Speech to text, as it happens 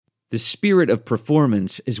The spirit of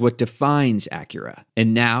performance is what defines Acura.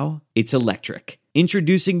 And now, it's electric.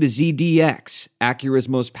 Introducing the ZDX, Acura's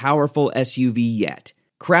most powerful SUV yet.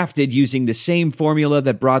 Crafted using the same formula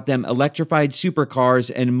that brought them electrified supercars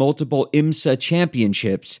and multiple IMSA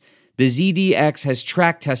championships, the ZDX has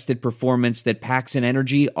track-tested performance that packs an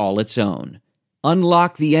energy all its own.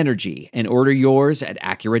 Unlock the energy and order yours at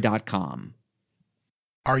Acura.com.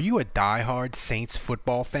 Are you a diehard Saints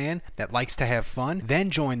football fan that likes to have fun?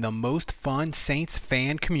 Then join the most fun Saints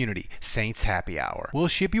fan community, Saints Happy Hour. We'll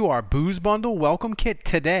ship you our Booze Bundle welcome kit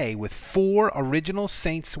today with 4 original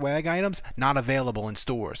Saints swag items not available in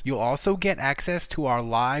stores. You'll also get access to our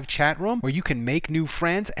live chat room where you can make new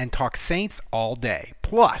friends and talk Saints all day.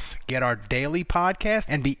 Plus, get our daily podcast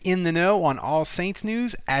and be in the know on all Saints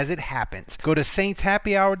news as it happens. Go to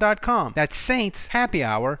saintshappyhour.com. That's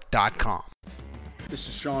saintshappyhour.com. This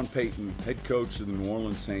is Sean Payton, head coach of the New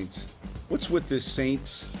Orleans Saints. What's with this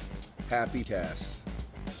Saints Happy Cast?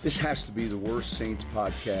 This has to be the worst Saints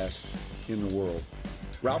podcast in the world.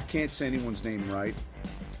 Ralph can't say anyone's name right.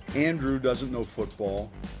 Andrew doesn't know football.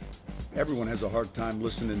 Everyone has a hard time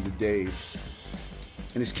listening to Dave.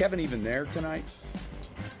 And is Kevin even there tonight?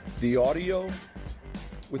 The audio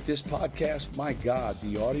with this podcast, my God,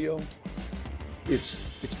 the audio,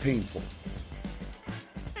 it's painful.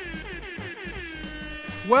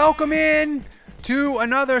 Welcome in to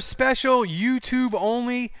another special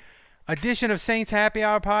YouTube-only edition of Saints Happy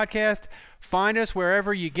Hour podcast. Find us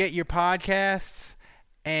wherever you get your podcasts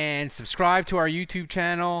and subscribe to our YouTube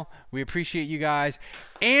channel. We appreciate you guys.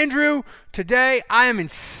 Andrew, today I am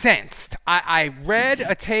incensed. I read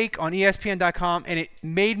a take on ESPN.com and it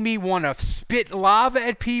made me want to spit lava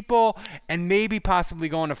at people and maybe possibly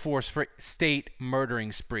go on a four-state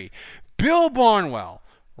murdering spree. Bill Barnwell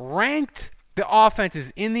ranked the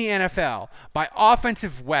offenses in the NFL by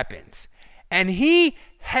offensive weapons, and he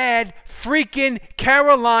had freaking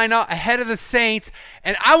Carolina ahead of the Saints,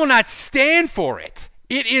 and I will not stand for it.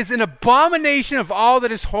 It is an abomination of all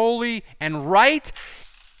that is holy and right.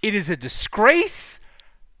 It is a disgrace,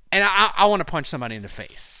 and I want to punch somebody in the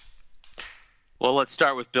face. Well, let's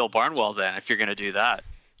start with Bill Barnwell then, if you're going to do that.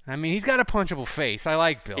 I mean, he's got a punchable face. I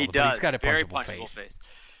like Bill, he but does. He's got a very punchable face.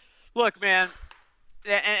 Look, man,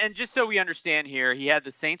 and just so we understand here, he had the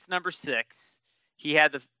Saints number 6. He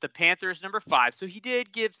had the Panthers number 5. So he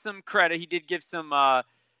did give some credit. He did give some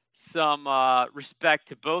respect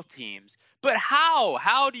to both teams. But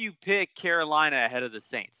how do you pick Carolina ahead of the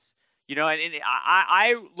Saints? You know, and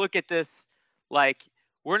I look at this like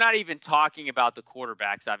we're not even talking about the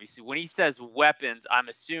quarterbacks, obviously. When he says weapons, I'm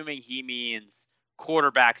assuming he means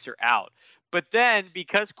quarterbacks are out. But then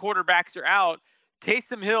because quarterbacks are out,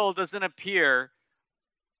 Taysom Hill doesn't appear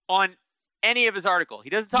on any of his article. He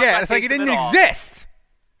doesn't talk about Taysom. Yeah, it's like he didn't exist.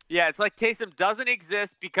 Yeah, it's like Taysom doesn't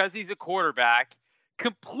exist because he's a quarterback.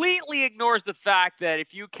 Completely ignores the fact that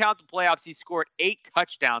if you count the playoffs, he scored 8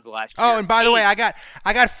 touchdowns last year. Oh, and by the way, I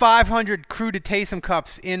got 500 Crew to Taysom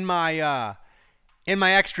cups in my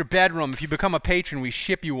extra bedroom. If you become a patron, we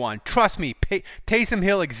ship you one. Trust me, Taysom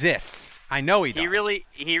Hill exists. I know he does.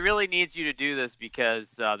 He really needs you to do this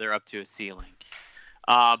because they're up to a ceiling.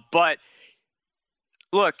 But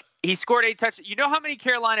look, he scored 8 touchdowns. You know how many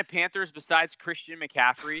Carolina Panthers besides Christian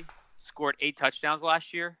McCaffrey scored 8 touchdowns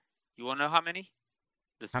last year? You want to know how many?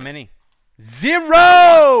 How many?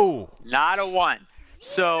 0! Not a 1.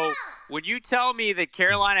 So when you tell me that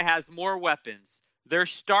Carolina has more weapons, their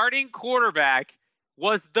starting quarterback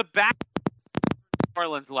was the back of New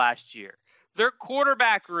Orleans last year. Their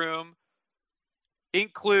quarterback room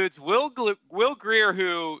includes Will Grier,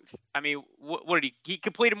 who, I mean, what did he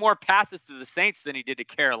completed more passes to the Saints than he did to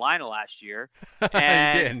Carolina last year.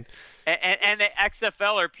 And, he did. And the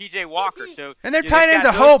XFL or PJ Walker. So and their tight end's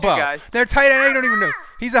a hobo. Their tight end, I don't even know.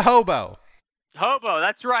 He's a hobo. Hobo,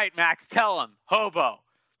 that's right, Max. Tell him. Hobo.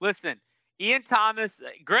 Listen, Ian Thomas,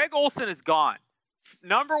 Greg Olsen is gone.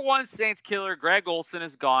 Number 1 Saints killer, Greg Olsen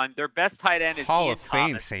is gone. Their best tight end is Hall Ian of Fame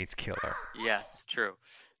Thomas. Saints killer. Yes, true.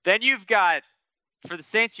 Then you've got, for the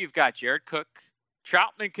Saints, you've got Jared Cook.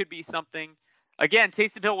 Troutman could be something. Again,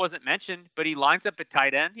 Taysom Hill wasn't mentioned, but he lines up at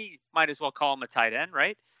tight end. He might as well call him a tight end,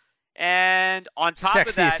 right? And on top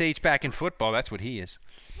of that, sexiest H-back in football. That's what he is.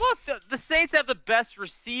 Look, the Saints have the best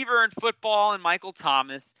receiver in football in Michael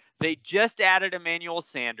Thomas. They just added Emmanuel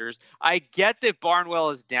Sanders. I get that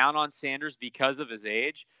Barnwell is down on Sanders because of his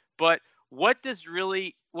age, but what does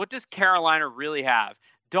Carolina really have?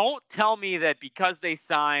 Don't tell me that because they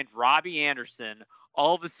signed Robbie Anderson,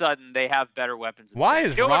 all of a sudden they have better weapons. Why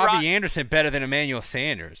is Robbie Anderson better than Emmanuel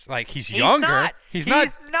Sanders? Like, he's younger. He's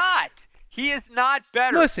not. He is not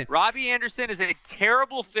better. Listen. Robbie Anderson is a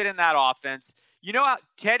terrible fit in that offense. You know how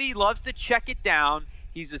Teddy loves to check it down.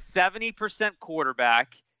 He's a 70%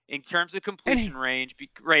 quarterback in terms of completion range,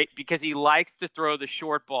 because he likes to throw the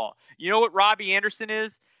short ball. You know what Robbie Anderson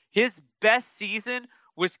is? His best season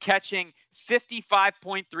was catching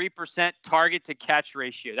 55.3% target to catch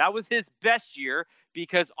ratio. That was his best year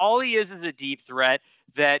because all he is a deep threat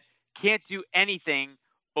that can't do anything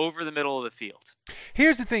over the middle of the field.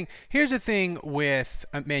 Here's the thing with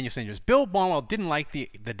Emmanuel Sanders. Bill Barnwell didn't like the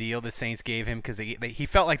deal the Saints gave him because he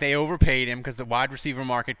felt like they overpaid him because the wide receiver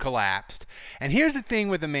market collapsed. And here's the thing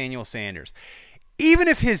with Emmanuel Sanders. Even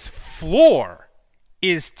if his floor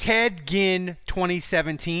is Ted Ginn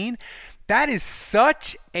 2017, that is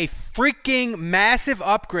such a freaking massive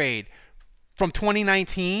upgrade from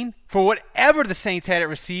 2019 for whatever the Saints had at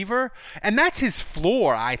receiver. And that's his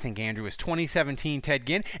floor, I think, Andrew, is 2017 Ted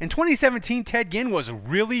Ginn. And 2017 Ted Ginn was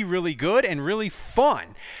really, really good and really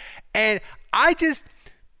fun. And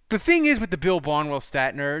the thing is with the Bill Barnwell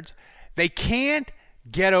stat nerds, they can't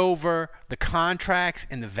get over the contracts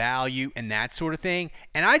and the value and that sort of thing.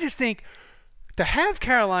 And I just think to have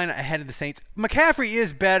Carolina ahead of the Saints, McCaffrey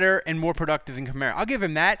is better and more productive than Kamara. I'll give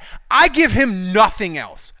him that. I give him nothing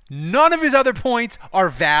else. None of his other points are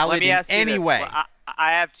valid in any way. Well,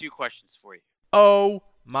 I have two questions for you. Oh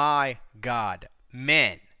my God.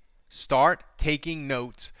 Men, start taking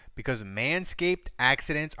notes because Manscaped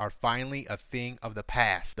accidents are finally a thing of the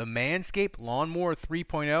past. The Manscaped Lawnmower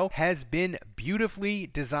 3.0 has been beautifully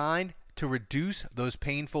designed to reduce those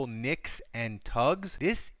painful nicks and tugs.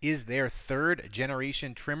 This is their third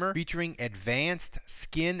generation trimmer featuring advanced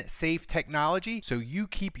skin safe technology so you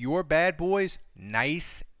keep your bad boys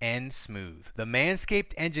nice and smooth. The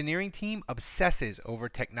Manscaped engineering team obsesses over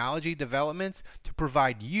technology developments to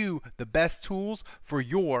provide you the best tools for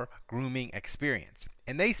your grooming experience.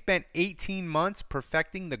 And they spent 18 months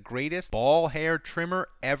perfecting the greatest ball hair trimmer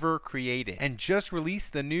ever created and just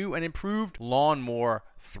released the new and improved Lawnmower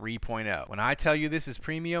 3.0. When I tell you this is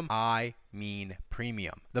premium, I mean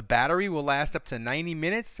premium. The battery will last up to 90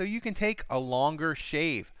 minutes so you can take a longer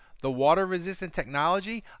shave. The water-resistant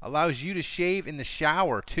technology allows you to shave in the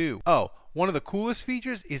shower too. Oh, one of the coolest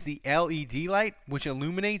features is the LED light, which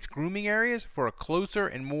illuminates grooming areas for a closer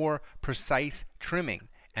and more precise trimming.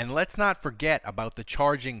 And let's not forget about the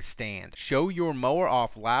charging stand. Show your mower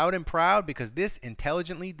off loud and proud because this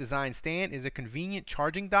intelligently designed stand is a convenient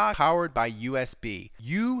charging dock powered by USB.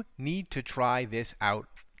 You need to try this out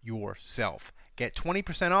yourself. Get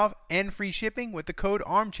 20% off and free shipping with the code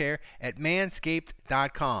armchair at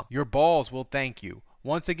manscaped.com. Your balls will thank you.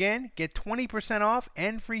 Once again, get 20% off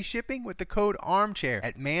and free shipping with the code armchair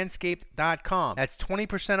at manscaped.com. That's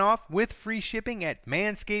 20% off with free shipping at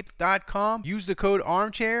manscaped.com. Use the code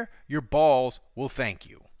armchair. Your balls will thank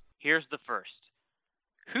you. Here's the first.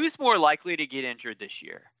 Who's more likely to get injured this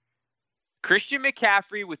year? Christian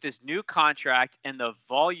McCaffrey with his new contract and the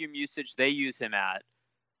volume usage they use him at,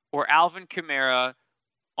 or Alvin Kamara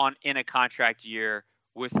in a contract year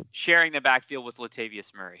with sharing the backfield with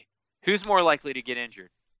Latavius Murray? Who's more likely to get injured?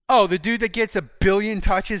 Oh, the dude that gets 1 billion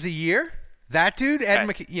touches a year? That dude?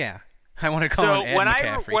 Yeah. I want to call him Ed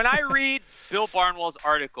McCaffrey. When I read Bill Barnwell's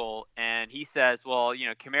article and he says, well,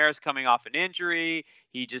 Kamara's coming off an injury.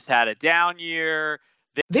 He just had a down year.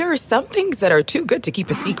 There are some things that are too good to keep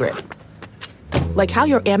a secret. Like how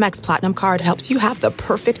your Amex Platinum card helps you have the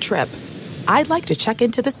perfect trip. I'd like to check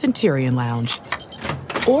into the Centurion Lounge.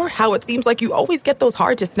 Or how it seems like you always get those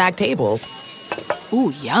hard-to-snag tables.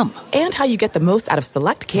 Ooh, yum. And how you get the most out of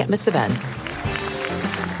select can't-miss events.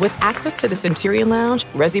 With access to the Centurion Lounge,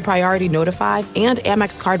 Resi Priority Notified, and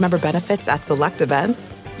Amex card member benefits at select events,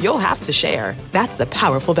 you'll have to share. That's the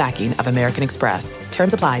powerful backing of American Express.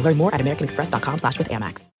 Terms apply. Learn more at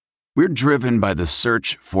americanexpress.com/withAmex. We're driven by the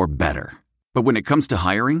search for better. But when it comes to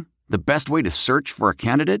hiring, the best way to search for a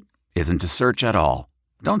candidate isn't to search at all.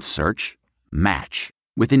 Don't search. Match.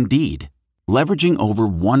 With Indeed. Leveraging over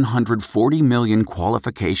 140 million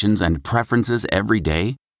qualifications and preferences every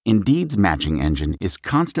day, Indeed's matching engine is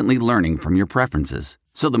constantly learning from your preferences.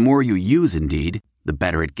 So the more you use Indeed, the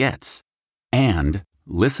better it gets. And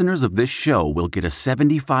listeners of this show will get a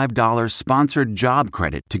 $75 sponsored job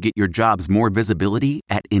credit to get your jobs more visibility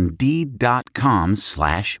at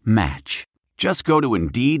Indeed.com/match. Just go to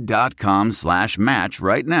Indeed.com/match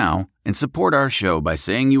right now and support our show by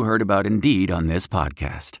saying you heard about Indeed on this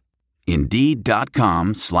podcast.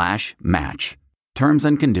 Indeed.com/match. Terms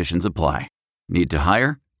and conditions apply. Need to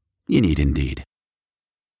hire? You need Indeed.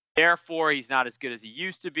 Therefore, he's not as good as he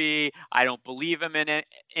used to be. I don't believe in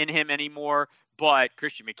him anymore. But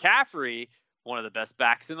Christian McCaffrey, one of the best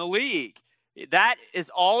backs in the league. That is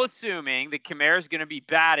all assuming that Kamara is going to be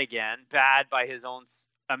bad again, bad by his own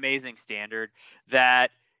amazing standard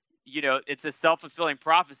that, it's a self-fulfilling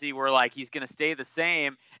prophecy where like he's going to stay the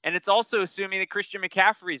same. And it's also assuming that Christian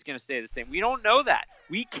McCaffrey is going to stay the same. We don't know that.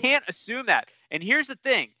 We can't assume that. And here's the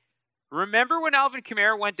thing. Remember when Alvin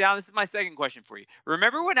Kamara went down? This is my second question for you.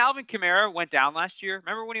 Remember when Alvin Kamara went down last year?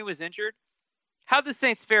 Remember when he was injured? How'd the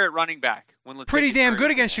Saints fare at running back? Pretty damn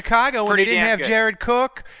good against Chicago when they didn't have Jared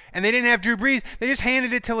Cook and they didn't have Drew Brees. They just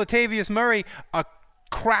handed it to Latavius Murray a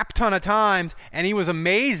crap ton of times, and he was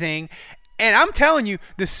amazing. And I'm telling you,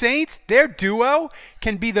 the Saints, their duo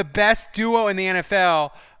can be the best duo in the NFL.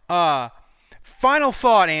 Final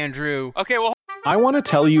thought, Andrew. Okay, well, I want to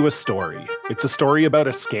tell you a story. It's a story about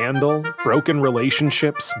a scandal, broken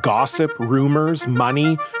relationships, gossip, rumors,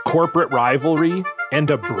 money, corporate rivalry, and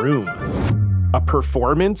a broom. A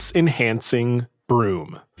performance-enhancing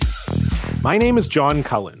broom. My name is John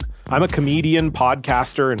Cullen. I'm a comedian,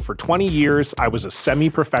 podcaster, and for 20 years, I was a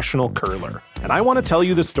semi-professional curler. And I want to tell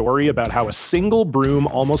you the story about how a single broom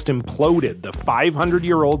almost imploded the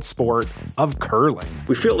 500-year-old sport of curling.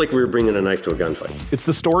 We felt like we were bringing a knife to a gunfight. It's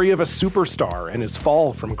the story of a superstar and his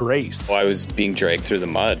fall from grace. Well, I was being dragged through the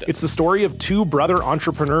mud. It's the story of two brother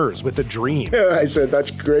entrepreneurs with a dream. I said,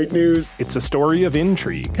 that's great news. It's a story of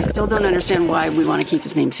intrigue. I still don't understand why we want to keep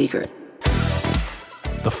his name secret.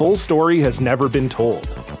 The full story has never been told,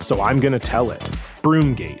 so I'm going to tell it.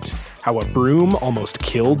 Broomgate, how a broom almost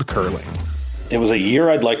killed curling. It was a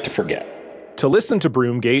year I'd like to forget. To listen to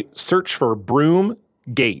Broomgate, search for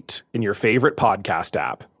Broomgate in your favorite podcast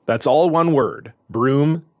app. That's all one word,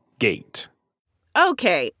 Broomgate.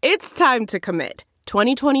 Okay, it's time to commit.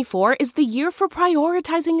 2024 is the year for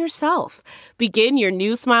prioritizing yourself. Begin your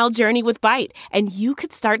new smile journey with Byte, and you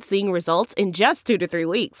could start seeing results in just 2 to 3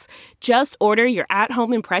 weeks. Just order your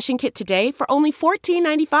at-home impression kit today for only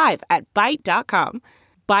 $14.95 at Byte.com.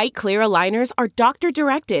 Byte clear aligners are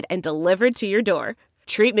doctor-directed and delivered to your door.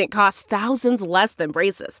 Treatment costs thousands less than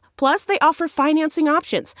braces. Plus, they offer financing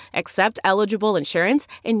options, accept eligible insurance,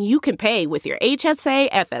 and you can pay with your HSA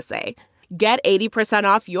FSA. Get 80%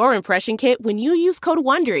 off your impression kit when you use code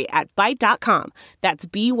WONDERY at Byte.com. That's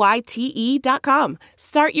BYTE.com.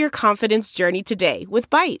 Start your confidence journey today with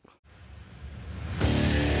Byte.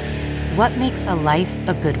 What makes a life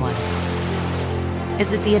a good one?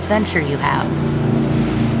 Is it the adventure you have?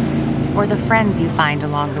 Or the friends you find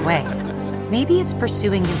along the way? Maybe it's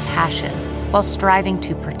pursuing your passion while striving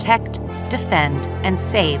to protect, defend, and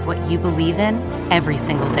save what you believe in every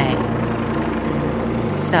single day.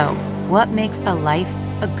 So, what makes a life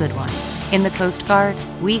a good one? In the Coast Guard,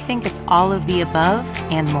 we think it's all of the above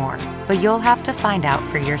and more, but you'll have to find out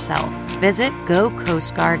for yourself. Visit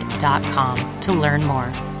gocoastguard.com to learn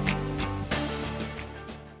more.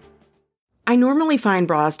 I normally find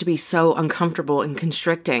bras to be so uncomfortable and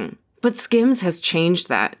constricting, but Skims has changed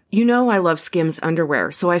that. You know I love Skims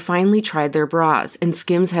underwear, so I finally tried their bras, and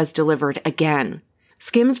Skims has delivered again.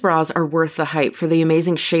 Skims bras are worth the hype for the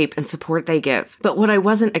amazing shape and support they give. But what I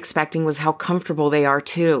wasn't expecting was how comfortable they are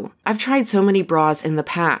too. I've tried so many bras in the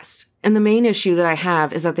past, and the main issue that I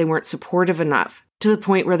have is that they weren't supportive enough, to the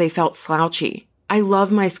point where they felt slouchy. I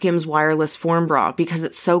love my Skims wireless form bra because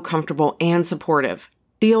it's so comfortable and supportive.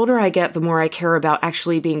 The older I get, the more I care about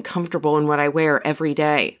actually being comfortable in what I wear every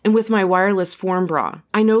day. And with my wireless form bra,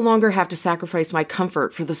 I no longer have to sacrifice my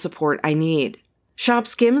comfort for the support I need. Shop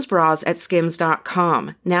Skims bras at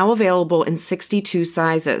skims.com, now available in 62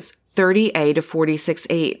 sizes, 30A to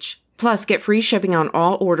 46H. Plus, get free shipping on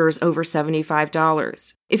all orders over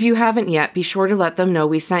 $75. If you haven't yet, be sure to let them know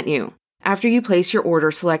we sent you. After you place your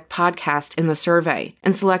order, select podcast in the survey,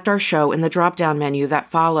 and select our show in the drop-down menu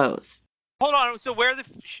that follows. Hold on. So wear the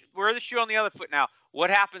shoe on the other foot now.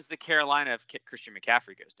 What happens to Carolina if Christian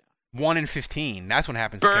McCaffrey goes down? 1-15. That's what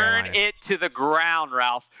happens to Carolina. Burn it to the ground,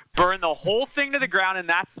 Ralph. Burn the whole thing to the ground, and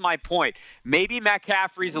that's my point. Maybe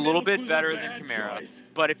McCaffrey's a little bit better than Kamara,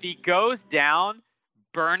 but if he goes down,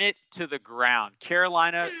 burn it to the ground.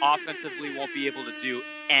 Carolina offensively won't be able to do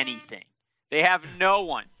anything. They have no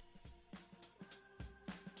one.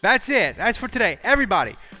 That's it. That's for today.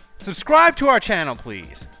 Everybody, subscribe to our channel,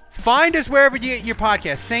 please. Find us wherever you get your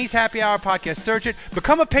podcast. Saints Happy Hour Podcast. Search it.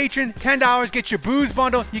 Become a patron. $10. Get your booze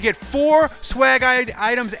bundle. You get 4 swag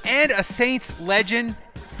items and a Saints legend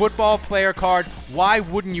football player card. Why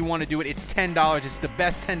wouldn't you want to do it? It's $10. It's the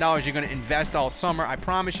best $10 you're going to invest all summer. I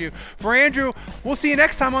promise you. For Andrew, we'll see you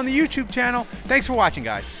next time on the YouTube channel. Thanks for watching,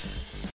 guys.